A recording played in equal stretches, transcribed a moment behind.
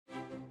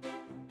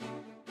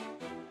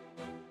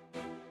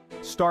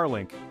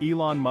Starlink,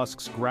 Elon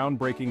Musk's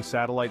groundbreaking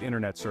satellite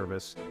internet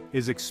service,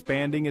 is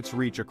expanding its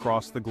reach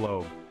across the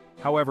globe.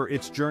 However,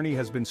 its journey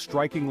has been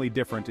strikingly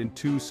different in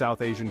two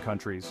South Asian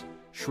countries,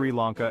 Sri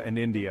Lanka and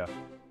India.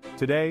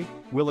 Today,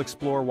 we'll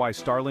explore why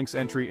Starlink's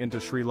entry into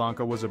Sri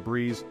Lanka was a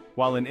breeze,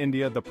 while in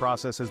India the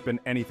process has been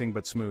anything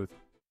but smooth.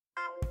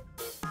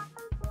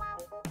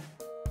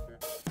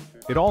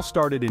 It all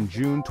started in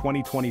June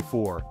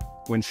 2024,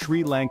 when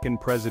Sri Lankan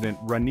President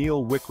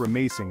Ranil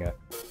Wickremesinghe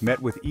met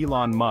with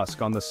Elon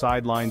Musk on the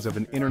sidelines of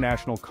an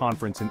international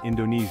conference in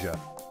Indonesia.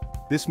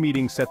 This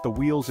meeting set the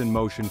wheels in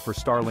motion for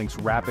Starlink's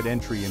rapid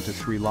entry into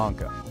Sri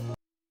Lanka.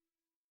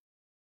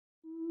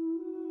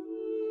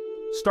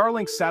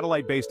 Starlink's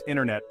satellite-based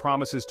internet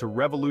promises to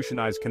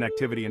revolutionize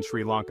connectivity in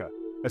Sri Lanka,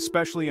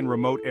 especially in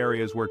remote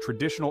areas where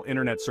traditional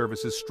internet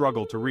services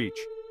struggle to reach.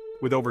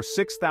 With over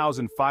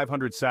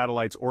 6,500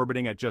 satellites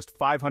orbiting at just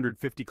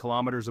 550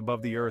 kilometers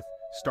above the Earth,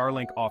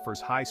 Starlink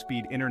offers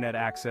high-speed internet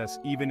access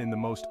even in the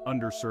most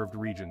underserved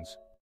regions.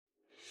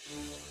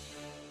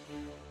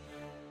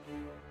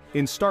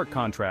 In stark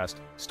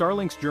contrast,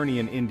 Starlink's journey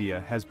in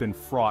India has been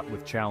fraught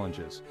with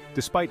challenges.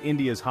 Despite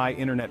India's high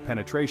internet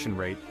penetration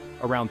rate,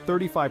 around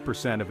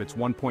 35% of its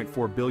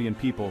 1.4 billion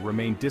people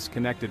remain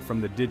disconnected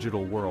from the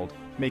digital world,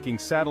 making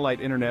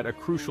satellite internet a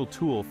crucial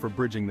tool for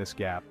bridging this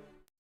gap.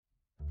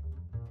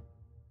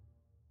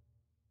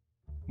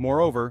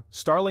 Moreover,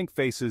 Starlink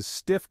faces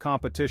stiff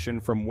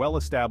competition from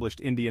well-established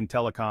Indian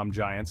telecom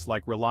giants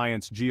like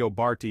Reliance Jio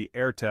Bharti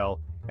Airtel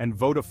and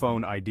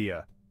Vodafone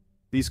Idea.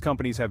 These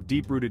companies have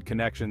deep-rooted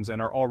connections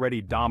and are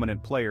already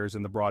dominant players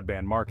in the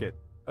broadband market.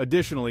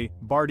 Additionally,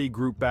 Bharti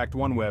Group-backed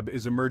OneWeb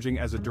is emerging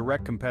as a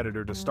direct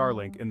competitor to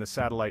Starlink in the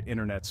satellite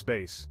internet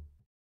space.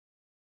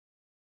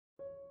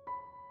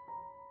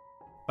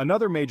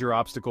 Another major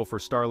obstacle for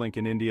Starlink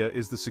in India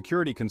is the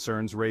security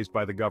concerns raised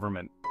by the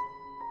government.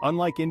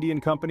 Unlike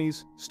Indian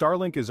companies,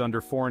 Starlink is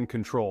under foreign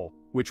control,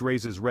 which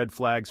raises red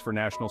flags for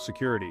national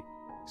security.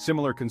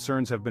 Similar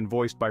concerns have been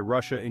voiced by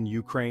Russia in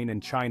Ukraine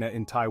and China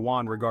in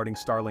Taiwan regarding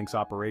Starlink's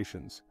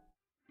operations.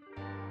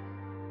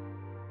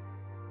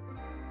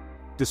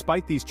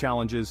 Despite these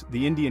challenges,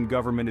 the Indian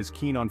government is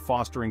keen on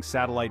fostering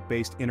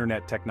satellite-based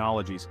internet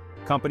technologies.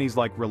 Companies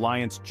like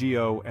Reliance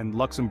Jio and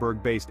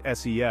Luxembourg-based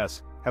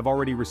SES have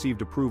already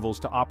received approvals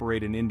to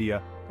operate in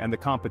India, and the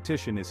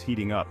competition is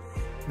heating up.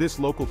 This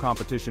local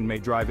competition may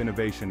drive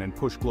innovation and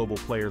push global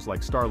players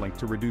like Starlink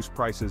to reduce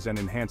prices and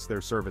enhance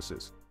their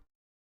services.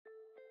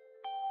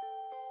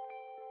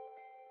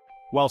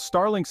 While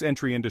Starlink's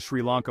entry into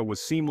Sri Lanka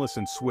was seamless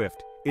and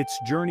swift, its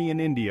journey in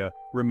India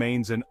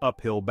remains an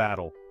uphill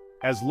battle.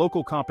 As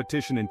local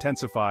competition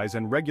intensifies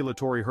and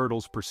regulatory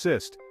hurdles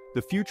persist,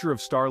 the future of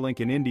Starlink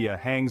in India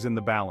hangs in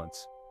the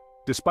balance.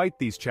 Despite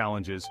these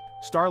challenges,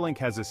 Starlink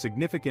has a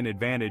significant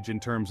advantage in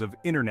terms of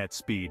internet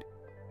speed.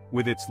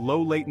 With its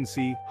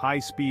low-latency,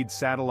 high-speed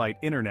satellite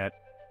internet,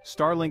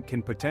 Starlink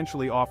can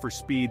potentially offer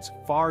speeds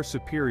far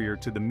superior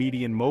to the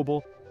median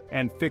mobile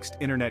and fixed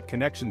internet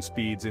connection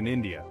speeds in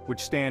India,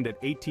 which stand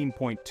at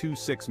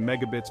 18.26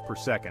 megabits per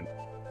second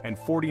and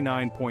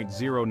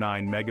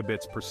 49.09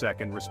 megabits per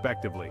second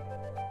respectively.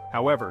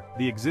 However,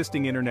 the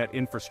existing internet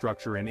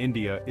infrastructure in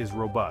India is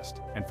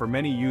robust, and for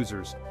many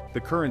users,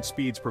 the current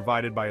speeds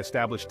provided by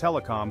established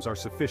telecoms are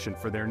sufficient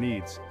for their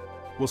needs.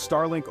 Will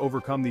Starlink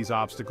overcome these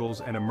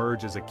obstacles and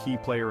emerge as a key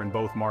player in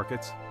both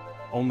markets?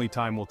 Only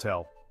time will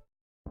tell.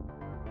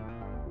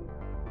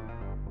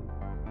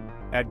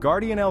 At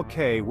Guardian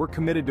LK, we're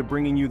committed to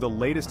bringing you the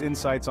latest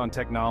insights on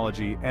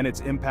technology and its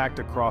impact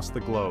across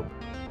the globe.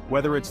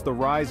 Whether it's the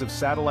rise of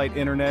satellite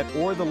internet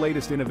or the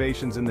latest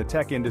innovations in the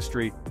tech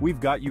industry, we've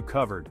got you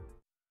covered.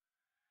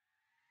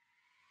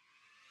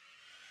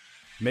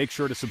 Make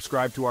sure to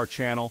subscribe to our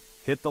channel,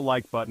 hit the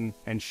like button,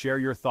 and share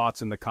your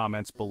thoughts in the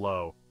comments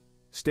below.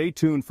 Stay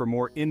tuned for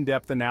more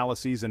in-depth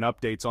analyses and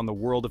updates on the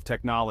world of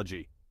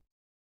technology.